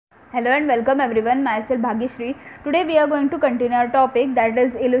Hello and welcome everyone, myself Bhagyashree. Today we are going to continue our topic, that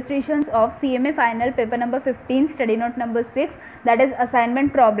is illustrations of CMA final paper number 15 study note number 6, that is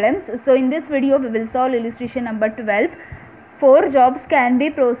assignment problems. So in this video we will solve illustration number 12. 4 jobs can be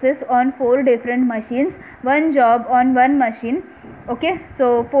processed on 4 different machines, 1 job on 1 machine. Okay,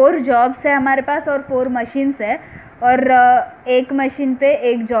 so 4 jobs है हमारे पास और 4 machines है और एक machine पे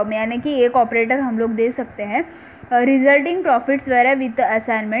एक job यानी कि एक ऑपरेटर हम लोग दे सकते हैं. Resulting profits vary with the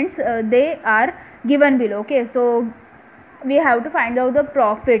assignments, they are given below. Okay, so we have to find out the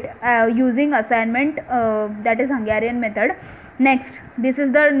profit using assignment, that is Hungarian method. Next, this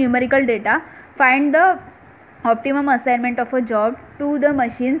is the numerical data. Find the optimum assignment of a job to the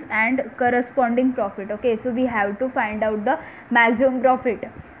machines and corresponding profit. Okay, so we have to find out the maximum profit,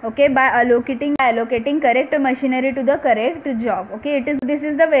 okay, by allocating correct machinery to the correct job. Okay, this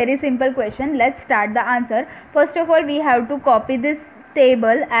is the very simple question. Let's start the answer. First of all, we have to copy this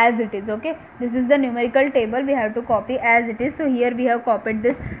table as it is. Okay, this is the numerical table, we have to copy as it is. So here we have copied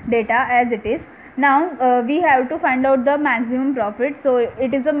this data as it is. Now we have to find out the maximum profit, so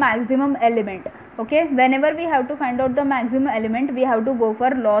it is a maximum element. Okay, whenever we have to find out the maximum element, we have to go for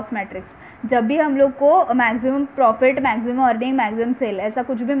loss matrix. जब भी हम लोग को maximum profit, maximum earning, maximum cell, ऐसा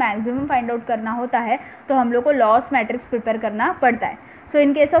कुछ भी maximum find out करना होता है तो हम लोग को लॉस मैट्रिक्स प्रिपेयर करना पड़ता है. सो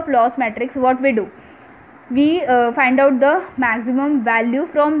in case of loss matrix what we do, we find out the maximum value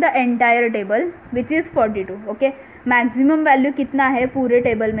from the entire table which is 42. Okay, maximum value कितना है पूरे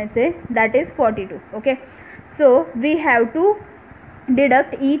टेबल में से, that is 42. Okay, so we have to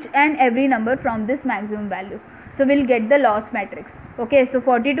deduct each and every number from this maximum value, so will get the loss matrix. Okay, सो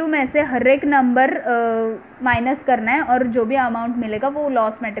 42 में से हर एक number minus करना है और जो भी अमाउंट मिलेगा वो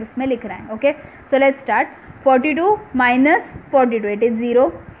लॉस मैट्रिक्स में लिखना है. Okay, so let's start. 42 minus 42 it is 0.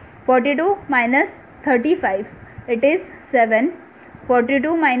 42 minus 35 it is 7.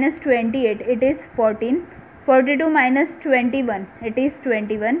 42 minus 28 it is 14. 42 minus 21 it is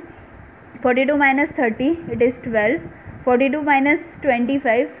 21. 42 minus 30 it is 12. 42 minus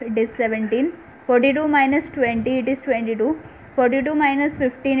 25 it is 17. 42 minus 20 it is 22. 42 minus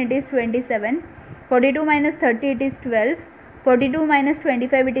 15 it is 27. 42 minus 30 it is 12. 42 minus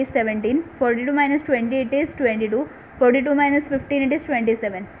 25 it is 17. 42 minus 20 it is 22. 42 minus 15 it is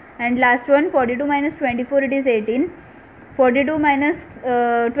 27. And last one, 42 minus 24 it is 18. 42 minus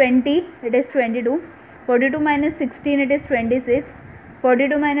 20 it is 22. 42 minus 16 it is 26.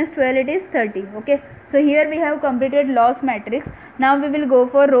 42 minus 12 it is 30. Okay, so here we have completed loss matrix. Now we will go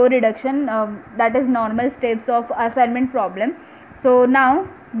for row reduction, that is normal steps of assignment problem. So now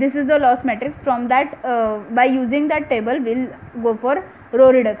this is the loss matrix. From that, by using that table we'll go for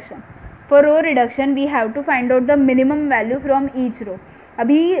row reduction. For row reduction we have to find out the minimum value from each row.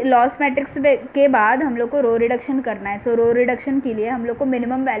 अभी loss matrix के बाद हम लोग को रो reduction करना है. सो रो reduction के लिए हम लोग को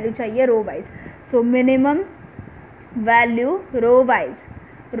मिनिमम वैल्यू चाहिए row wise. So minimum value row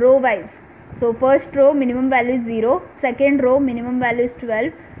wise. So first row minimum value is 0, second row minimum value is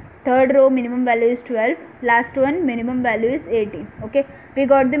 12, third row minimum value is 12, last one minimum value is 18. Okay, we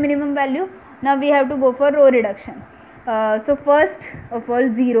got the minimum value. Now we have to go for row reduction. So first of all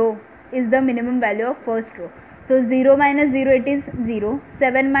 0 is the minimum value of first row. So 0 minus 0 it is 0,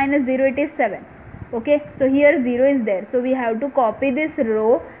 7 minus 0 it is 7. Okay, so here 0 is there, so we have to copy this row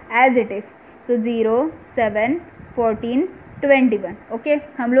as it is. So 0, 7, 14, 21. Okay,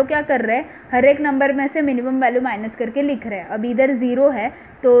 हम लोग क्या कर रहे हैं, हर एक number में से minimum value minus करके लिख रहे हैं. अब इधर 0 है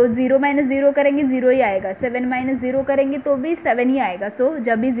तो 0 माइनस 0 करेंगे 0 ही आएगा. 7 माइनस 0 करेंगे तो भी 7 ही आएगा. सो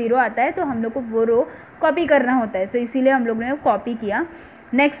जब भी 0 आता है तो हम लोग को वो रो कॉपी करना होता है. सो इसीलिए हम लोग ने कॉपी किया.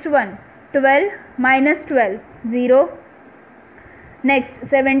 Next one 12 minus 12 0. Next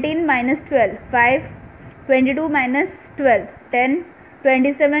 17 minus 12 5. 22 minus 12 10.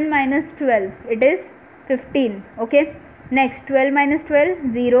 27 minus 12 it is 15. Okay, next 12 minus 12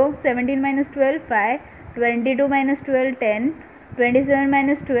 0. 17 minus 12 5. 22 minus 12 10. 27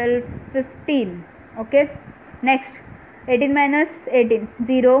 minus 12 15. Okay, next 18 minus 18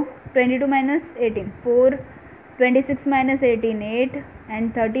 0. 22 minus 18 4. 26 minus 18 8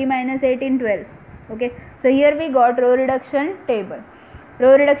 and 30 minus 18 12. Okay, so here we got row reduction table.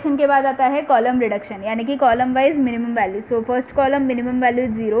 Row reduction के बाद आता है column reduction, यानी कि column wise minimum value. So first column minimum value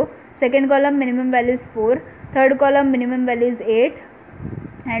is 0, second column minimum value is 4, third column minimum value is 8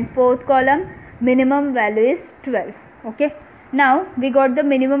 and fourth column minimum value is 12. Okay, now we got the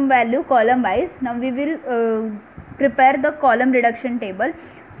minimum value column wise. Now we will prepare the column reduction table.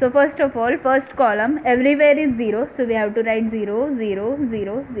 So first of all, first column everywhere is 0, so we have to write 0 0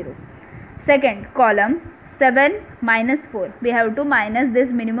 0 0. Second column 7 minus 4, we have to minus this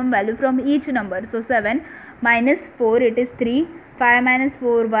minimum value from each number. So 7 minus 4 it is 3, 5 minus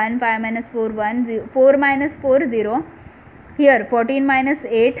 4 1, 5 minus 4 1, 0, 4 minus 4 0. Here 14 minus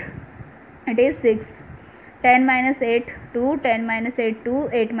 8 it is 6, 10 minus 8 2, 10 minus 8 2,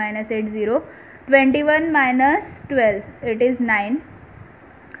 8 minus 8 0, 21 minus 12 it is 9,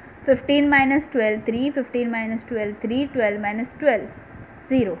 15 minus 12 3, 15 minus 12 3, 12 minus 12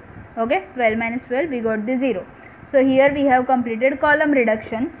 0. Okay, 12 minus 12 we got the 0. So here we have completed column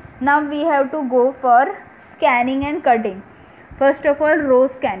reduction. Now we have to go for scanning and cutting. First of all, row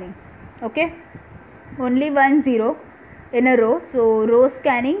scanning. Okay, only 1 0 in a row, so row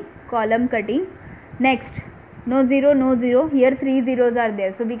scanning, column cutting. Next, no 0 no 0, here 3 zeros are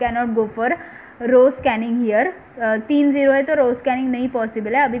there, so we cannot go for row scanning here. 3 0 है तो रो scanning नहीं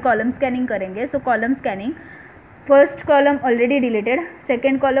possible है, अभी column scanning करेंगे. सो column scanning, first column already deleted,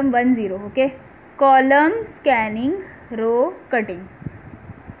 second column 1 0. Okay, column scanning, row cutting.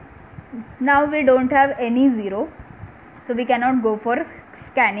 Now we don't have any zero, so we cannot go for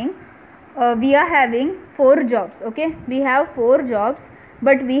scanning. We are having 4 jobs. Okay, we have 4 jobs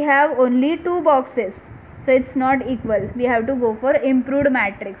but we have only 2 boxes, so it's not equal. We have to go for improved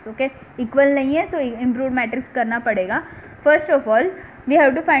matrix. Okay, equal नहीं है, so improved matrix करना पड़ेगा. First of all, we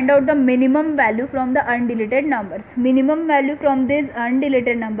have to find out the minimum value from the undeleted numbers. Minimum value from this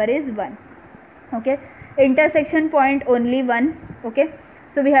undeleted number is 1. Okay, intersection point only 1. Okay,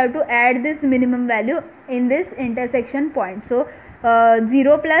 so we have to add this minimum value in this intersection point. So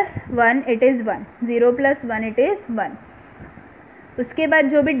 0 plus 1 it is 1, 0 plus 1 it is 1. उसके बाद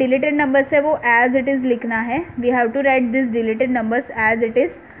जो भी deleted numbers है वो as it is लिखना है. We have to right this deleted numbers as it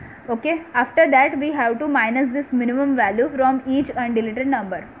is. Okay, after that we have to minus this minimum value from each अनडिलीटेड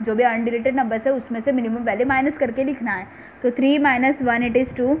number. जो भी अनडिलीटेड नंबर्स है उसमें से मिनिमम वैल्यू माइनस करके लिखना है. तो 3 minus 1 it is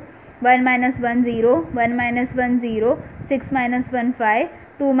 2, 1 minus 1 0, 1 minus 1 0, 6 minus 1 5,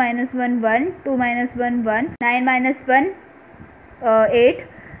 2 minus 1 1, 2 minus 1 1, 9 minus 1 8,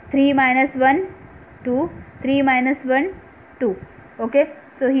 3 minus 1 2, 3 minus 1 2. Okay,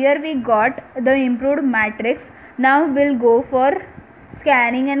 so here we got the improved matrix. Now we'll go for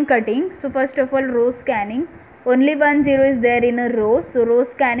scanning and cutting. So first of all, row scanning, only 1 0 is there in a row, so row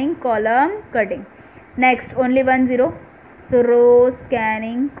scanning, column cutting. Next, only 1 0, so row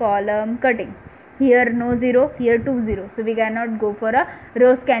scanning, column cutting. Here no 0, here 2 0, so we cannot go for a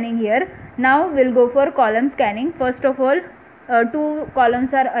row scanning here. Now we'll go for column scanning. First of all, 2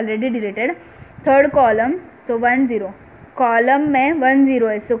 columns are already deleted. Third column, so 1 0, column में 1 0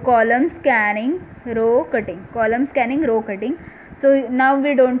 है, सो column scanning, row cutting, column scanning, row cutting. So now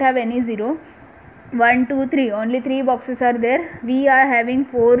we don't have any zero. 1 2 3, only 3 boxes are there. We are having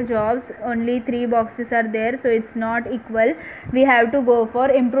 4 jobs, only 3 boxes are there, so it's not equal. We have to go for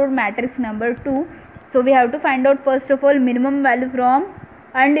improved matrix number 2. So we have to find out first of all minimum value from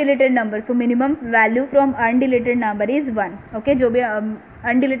undeleted number. So minimum value from undeleted number is 1. Okay, जो भी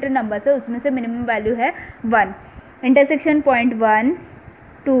undeleted numbers है उसमें से minimum value है 1. intersection point 1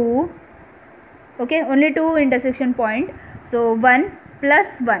 2. okay, only 2 intersection point, so 1 plus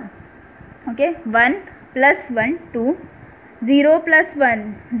 1. okay, 1 plus 1 2, 0 plus 1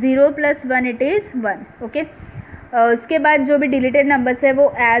 0 plus 1 it is 1. okay, उसके बाद जो भी डिलीटेड नंबर्स है वो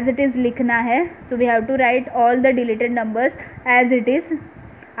एज इट इज़ लिखना है. So we have to right all the deleted numbers as it is.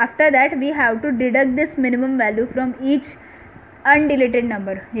 After that we have to deduct this minimum value from each अनडिलीटेड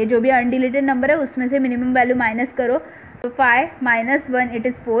number. ये जो भी अनडिलीटेड नंबर है उसमें से मिनिमम वैल्यू माइनस करो. तो 5 minus 1 it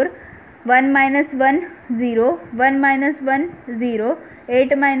is 4, 1 minus 1 0, 1 minus 1 0,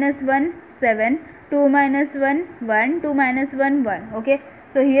 8 minus 1 7, 2 minus 1 1, 2 minus 1 1. okay,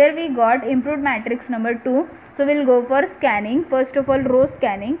 so here we got improved matrix number 2. so we'll go for scanning. First of all, row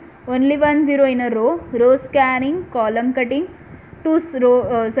scanning, only 1 0 in a row, row scanning, column cutting. 2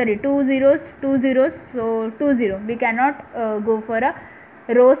 zeros, 2 zeros, so 2 0, we cannot go for a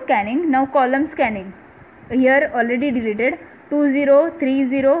row scanning. Now column scanning, here already deleted, 2 0 3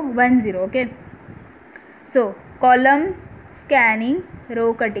 0 1 0. okay, so column scanning,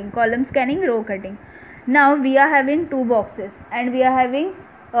 row cutting, column scanning, row cutting. Now we are having 2 boxes and we are having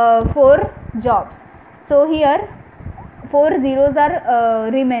 4 jobs. So here 4 zeros are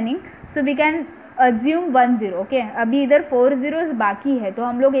remaining, so we can assume 1 0. Okay, अभी इधर 4 zeros बाकी है तो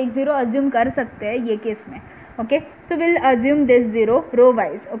हम लोग 1 0 assume कर सकते हैं ये केस में. Okay, so will assume this 0 row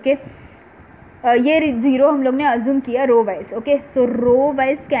wise. Okay, ये 0 हम लोग ने अज्यूम किया रो वाइज. ओके, सो रो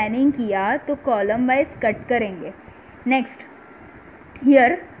वाइज स्कैनिंग किया तो कॉलम वाइज कट करेंगे. Next,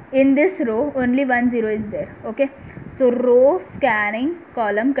 here in this row only 1 0 is there. Okay, so row scanning,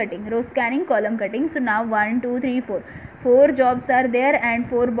 column cutting, row scanning, column cutting. so now 1 2 3 4 jobs are there and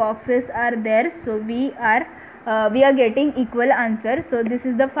 4 boxes are there, so we are getting equal answer. so this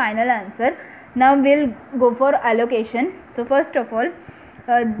is the final answer. Now we'll go for allocation. So first of all,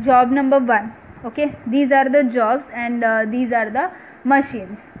 job number 1. Okay, these are the jobs and these are the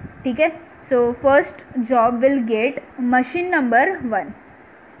machines. Okay, so first job will get machine number 1.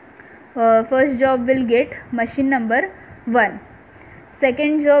 First job will get machine number 1.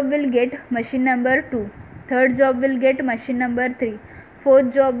 Second job will get machine number 2. Third job will get machine number 3.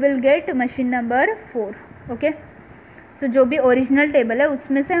 Fourth job will get machine number 4. Okay, so जो भी original table है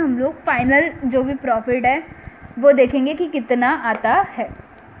उसमें से हम लोग final जो भी profit है वो देखेंगे कि कितना आता है.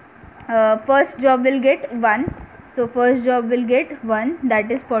 First job will get 1. So first job will get 1,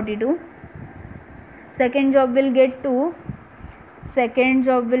 that is 42. Second job will get 2. Second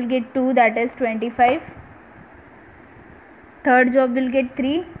job will get 2, that is 25. Third job will get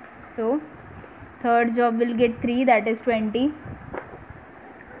 3. So third job will get 3, that is 20.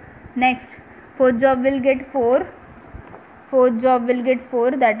 Next fourth job will get 4. Fourth job will get 4,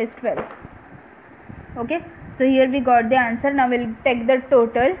 that is 12. Okay, so here we got the answer. Now we'll take the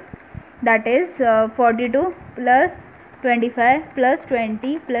total, that is 42 plus 25 plus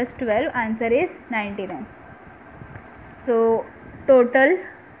 20 plus 12, answer is 99. So total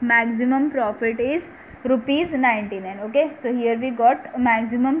maximum profit is rupees 99. Okay, so here we got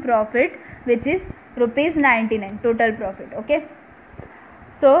maximum profit which is rupees 99 total profit. Okay,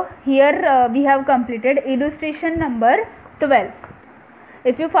 so here we have completed illustration number 12.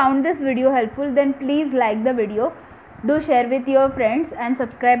 If you found this video helpful, then please like the video, do share with your friends and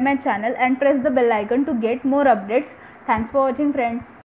subscribe my channel and press the bell icon to get more updates. Thanks for watching, friends.